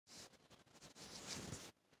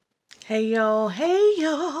Hey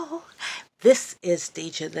y'all, this is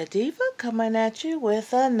Deeja the Diva coming at you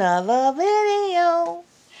with another video.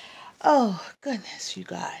 Oh goodness, you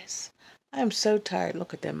guys, I'm so tired.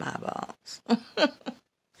 Look at them eyeballs.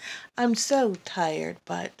 I'm so tired,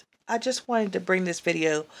 but I just wanted to bring this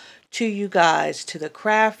video to you guys, to the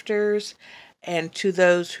crafters, and to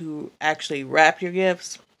those who actually wrap your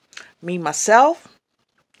gifts. Me, myself,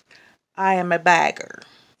 I am a bagger.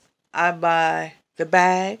 I buy the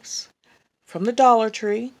bags from the Dollar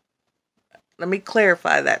Tree. Let me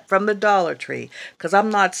clarify that, from the Dollar Tree, because I'm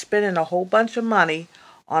not spending a whole bunch of money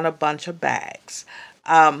on a bunch of bags.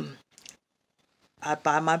 I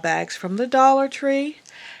buy my bags from the Dollar Tree,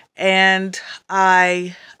 and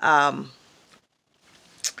I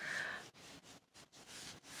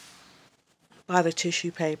buy the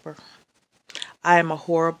tissue paper. I am a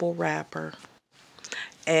horrible wrapper,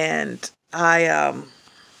 and I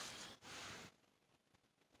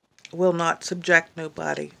will not subject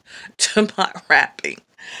nobody to my wrapping.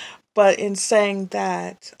 But in saying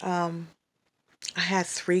that, I had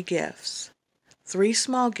 3 gifts. 3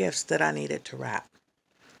 small gifts that I needed to wrap.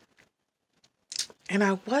 And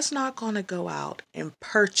I was not going to go out and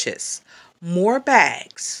purchase more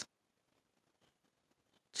bags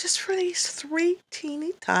just for these 3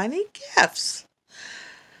 teeny tiny gifts.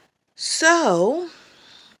 So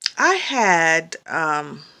I had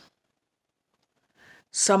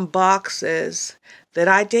some boxes that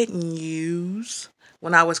I didn't use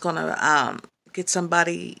when I was going to get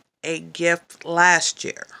somebody a gift last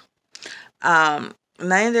year. And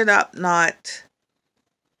I ended up not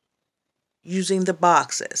using the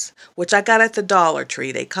boxes, which I got at the Dollar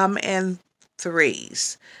Tree. They come in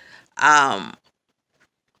 3s. Yeah,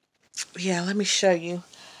 let me show you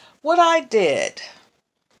what I did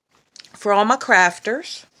for all my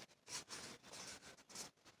crafters.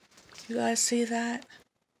 You guys see that?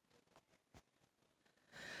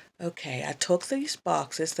 Okay, I took these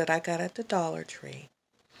boxes that I got at the Dollar Tree.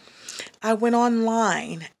 I went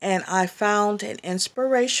online and I found an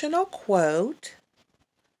inspirational quote,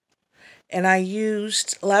 and I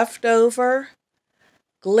used leftover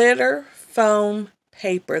glitter foam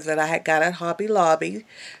paper that I had got at Hobby Lobby.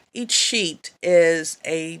 Each sheet is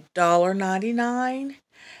 $1.99,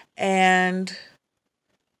 and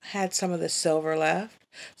had some of the silver left.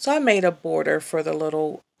 So I made a border for the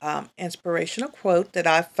little inspirational quote that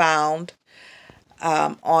I found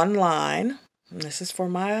online. And this is for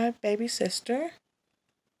my baby sister.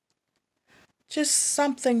 Just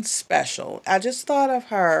something special. I just thought of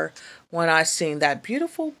her when I seen that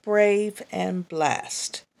beautiful, brave, and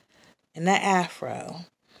blessed in the afro,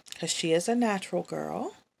 because she is a natural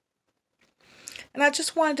girl. And I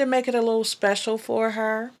just wanted to make it a little special for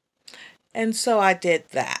her. And so I did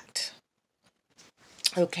that.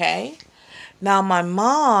 Okay. Now my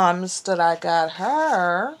mom's that I got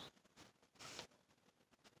her,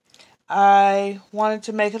 I wanted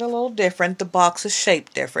to make it a little different. The box is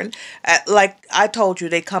shaped different. Like I told you,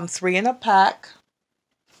 they come 3 in a pack.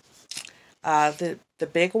 The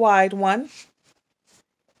big wide one,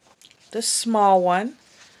 the small one,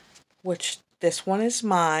 which this one is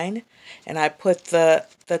mine, and I put the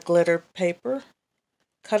glitter paper,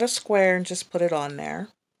 cut a square and just put it on there.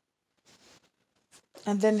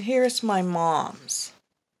 And then here's my mom's.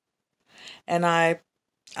 And I,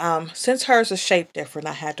 since hers is shaped different,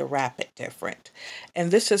 I had to wrap it different. And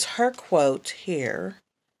this is her quote here.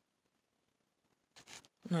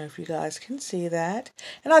 I don't know if you guys can see that.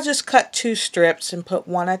 And I just cut 2 strips and put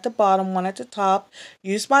one at the bottom, one at the top.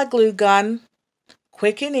 Use my glue gun,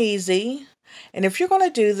 quick and easy. And if you're going to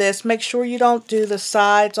do this, make sure you don't do the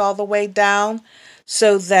sides all the way down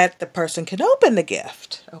so that the person can open the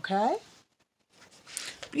gift, okay?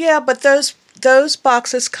 Yeah, but those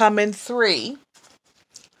boxes come in 3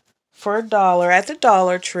 for $1 at the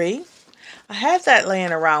Dollar Tree. I had that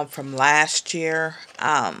laying around from last year.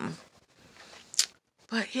 But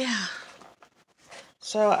yeah.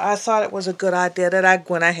 So I thought it was a good idea that I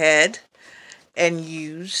went ahead and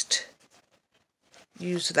used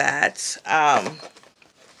that. Let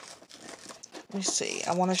me see.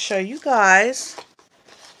 I want to show you guys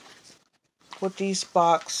what these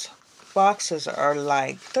boxes are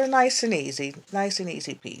like. They're nice and easy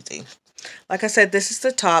peasy. Like I said, this is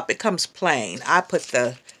the top. It comes plain. I put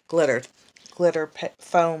the glitter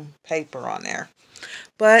foam paper on there.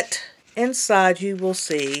 But inside you will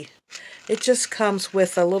see it just comes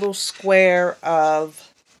with a little square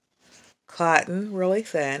of cotton, really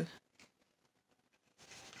thin.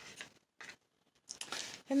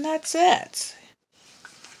 And that's it.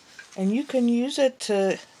 And you can use it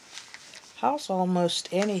to house almost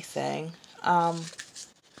anything.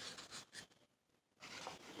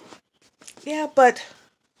 Yeah, but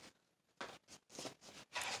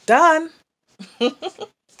done.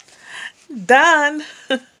 Done.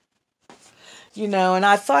 And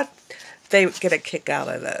I thought they would get a kick out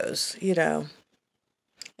of those,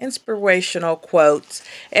 inspirational quotes.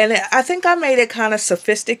 And I think I made it kind of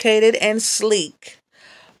sophisticated and sleek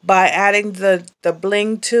by adding the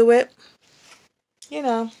bling to it.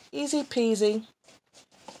 Easy peasy.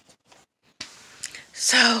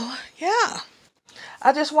 So, yeah.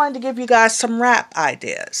 I just wanted to give you guys some wrap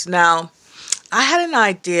ideas. Now, I had an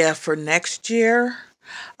idea for next year.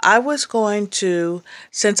 I was going to,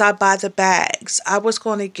 since I buy the bags, I was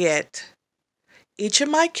going to get each of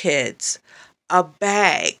my kids a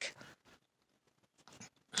bag.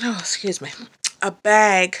 Oh, excuse me. A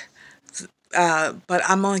bag, but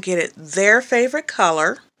I'm going to get it their favorite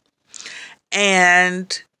color.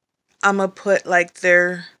 And I'm going to put like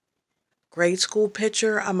their grade school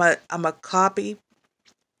picture. I'm a copy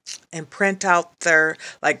and print out their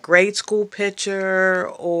like grade school picture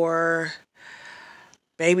or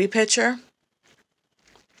baby picture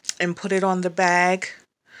and put it on the bag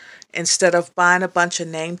instead of buying a bunch of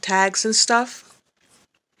name tags and stuff.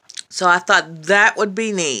 So I thought that would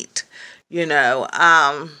be neat.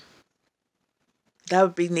 That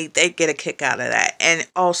would be neat. They'd get a kick out of that. And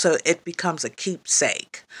also it becomes a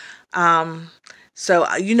keepsake. So,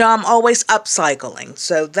 I'm always upcycling.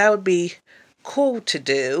 So that would be cool to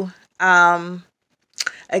do.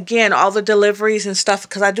 Again, all the deliveries and stuff,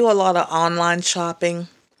 because I do a lot of online shopping.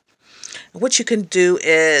 What you can do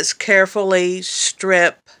is carefully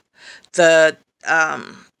strip the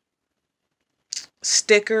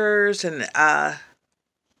stickers and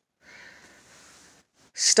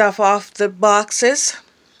stuff off the boxes.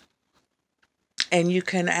 And you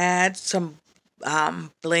can add some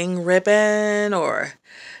bling ribbon or,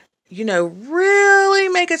 really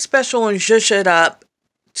make it special and zhuzh it up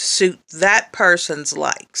to suit that person's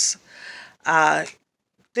likes.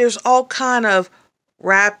 There's all kind of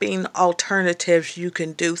wrapping alternatives you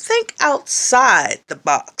can do. Think outside the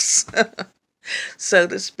box, so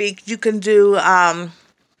to speak. You can do,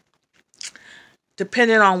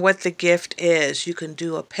 depending on what the gift is, you can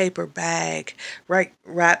do a paper bag, right?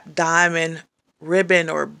 Wrap diamond ribbon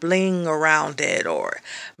or bling around it, or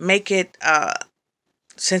make it,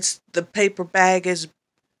 since the paper bag is,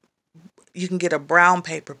 you can get a brown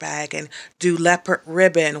paper bag and do leopard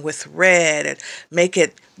ribbon with red and make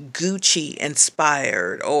it Gucci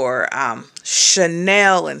inspired or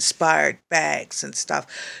Chanel inspired bags and stuff.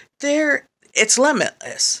 It's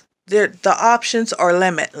limitless. The options are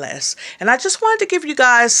limitless. And I just wanted to give you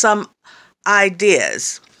guys some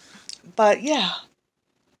ideas. But yeah,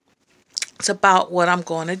 it's about what I'm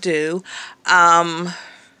going to do.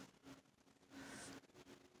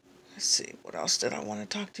 Let's see, what else did I want to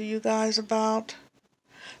talk to you guys about?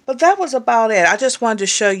 But that was about it. I just wanted to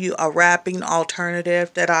show you a wrapping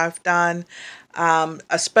alternative that I've done.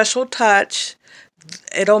 A special touch.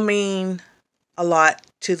 It'll mean a lot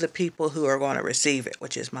to the people who are going to receive it,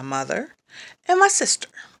 which is my mother and my sister.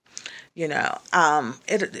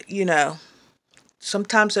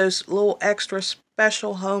 Sometimes those little extra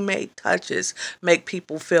special homemade touches make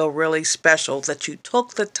people feel really special, that you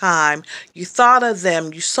took the time, you thought of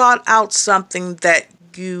them, you sought out something that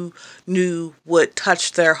you knew would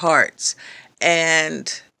touch their hearts.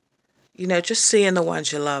 And, just seeing the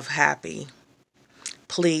ones you love happy,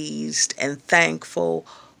 pleased, and thankful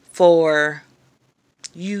for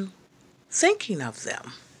you thinking of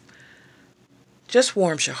them. Just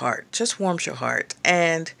warms your heart. Just warms your heart.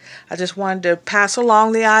 And I just wanted to pass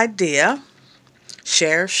along the idea.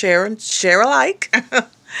 Share, and share alike.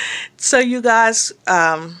 So you guys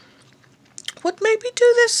would maybe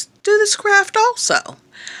do this craft also.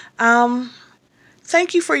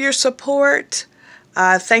 Thank you for your support.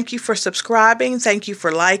 Thank you for subscribing. Thank you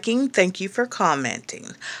for liking. Thank you for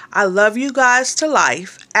commenting. I love you guys to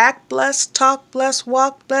life. Act blessed, talk blessed,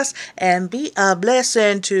 walk blessed, and be a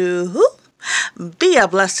blessing to who? Be a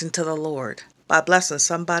blessing to the Lord by blessing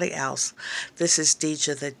somebody else. This is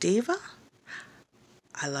Deja the Diva.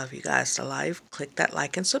 I love you guys to life. Click that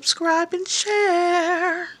like and subscribe and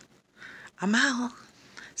share. I'm out.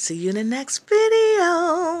 See you in the next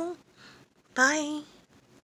video. Bye.